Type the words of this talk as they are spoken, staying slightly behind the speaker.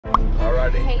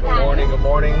Alrighty. Hey Good guys. morning, good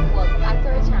morning. Welcome back to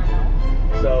our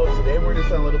channel. So today we're just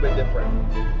something a little bit different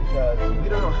because we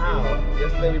don't know how.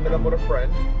 Yesterday we met up with a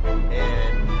friend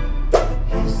and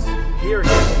he's here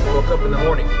again. He woke up in the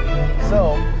morning.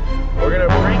 So we're gonna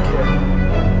prank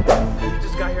him. He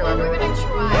just got here like We're gonna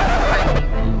try.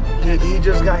 he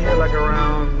just got here like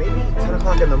around maybe 10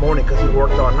 o'clock in the morning because he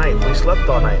worked all night. We slept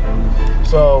all night.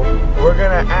 So we're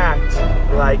gonna act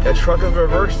like a truck is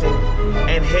reversing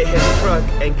and hit his truck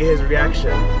and get his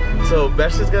reaction. So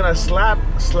Besh is gonna slap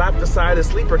the side of the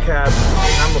sleeper cab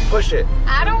and I'm gonna push it.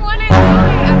 I don't wanna do it.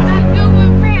 I'm not good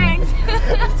with pranks.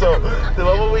 So the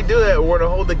moment we do that, we're gonna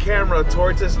hold the camera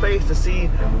towards his face to see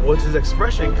what's his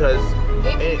expression, because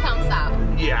if he comes out.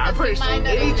 Yeah, I'm pretty sure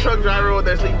any truck driver when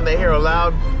they're sleeping, they hear a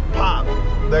loud pop,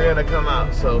 they're gonna come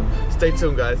out. So stay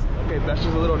tuned, guys. Okay, Besh is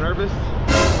a little nervous.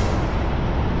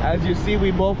 As you see,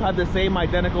 we both have the same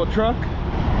identical truck.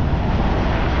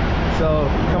 So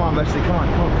come on, Bessie, come on.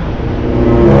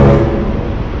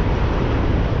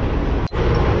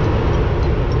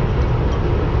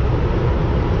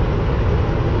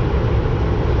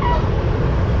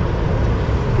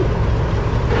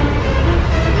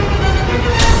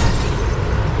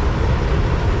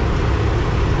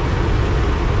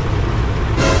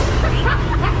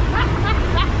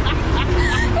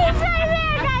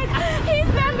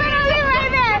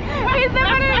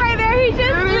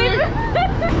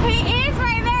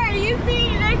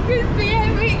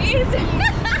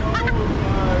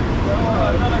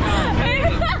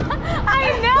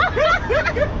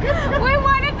 We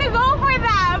wanted to go for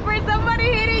that, for somebody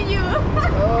hitting you.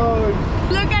 Oh.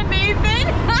 Look at Nathan.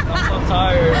 I'm so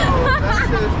tired. Oh, that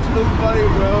shit's too funny,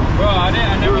 bro. Bro, I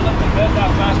never left the bed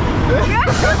that fast before.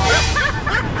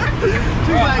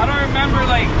 I don't remember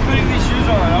like putting these shoes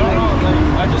on. I don't know. Like,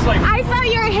 I just like. I saw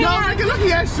your hair. No, look,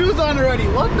 he has shoes on already.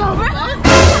 What the fuck?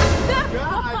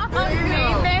 God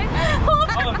damn. Nathan.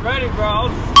 I was ready,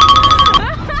 bro.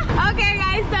 Okay,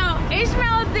 guys. So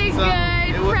Ishmael did good.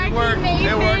 It worked.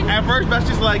 At first, Beth's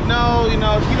just like, no, you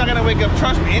know, she's not gonna wake up.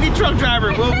 Trust me, any truck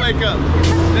driver will wake up.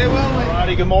 They will wake up.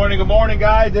 Alrighty, good morning,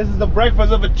 guys. This is the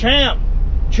breakfast of a champ.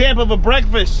 Champ of a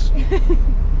breakfast.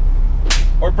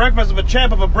 Or breakfast of a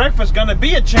champ of a breakfast, gonna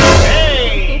be a champ.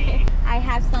 Hey! I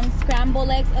have some scrambled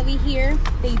eggs over here.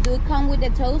 They do come with the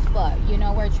toast, but you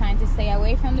know, we're trying to stay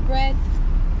away from the bread.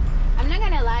 I'm not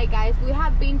gonna lie, guys, we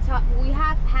have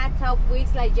had tough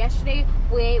weeks. Like yesterday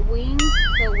we ate wings,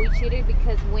 so we cheated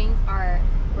because wings are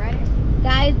bread.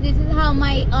 Guys, this is how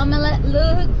my omelette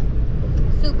looks.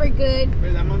 Super good.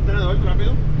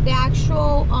 The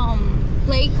actual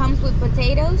plate comes with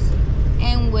potatoes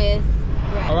and with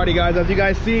bread. Alrighty, guys, as you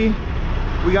guys see,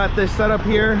 we got this set up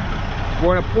here.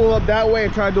 We're gonna pull up that way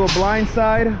and try to do a blind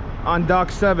side on dock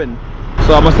 7.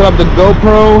 So I'm gonna set up the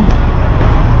GoPro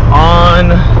on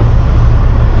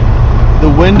the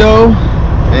window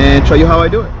and show you how I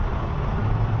do it.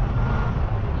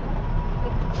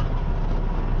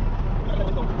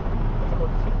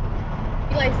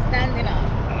 You like standing up.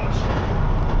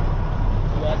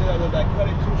 So I did that cut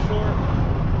it too short.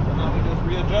 So now we just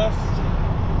readjust.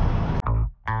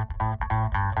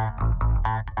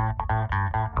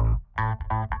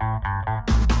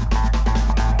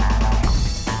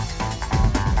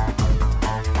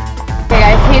 Okay,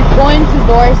 guys, he's going to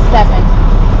door 7.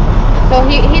 So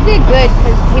he did good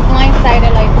because he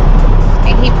blindsided like,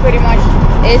 and he pretty much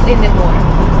is in the door.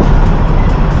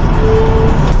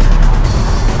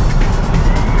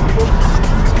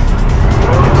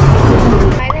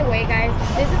 By the way, guys,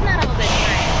 this is not all the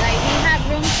time. Like, he had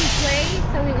room to play,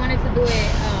 so he wanted to do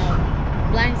it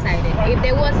blindsided. If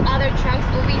there was other trucks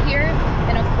over here,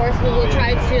 then of course we will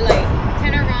try to like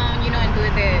turn around, you know, and do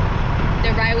it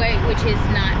the right way, which is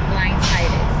not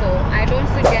blindsided. So I don't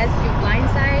suggest you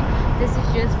blindside. This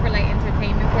is just for like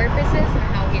entertainment purposes and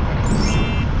how he did it.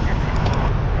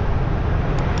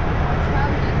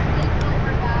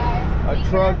 That's it. A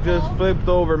truck just flipped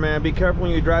over, man. Be careful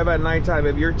when you drive at nighttime.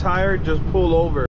 If you're tired, just pull over.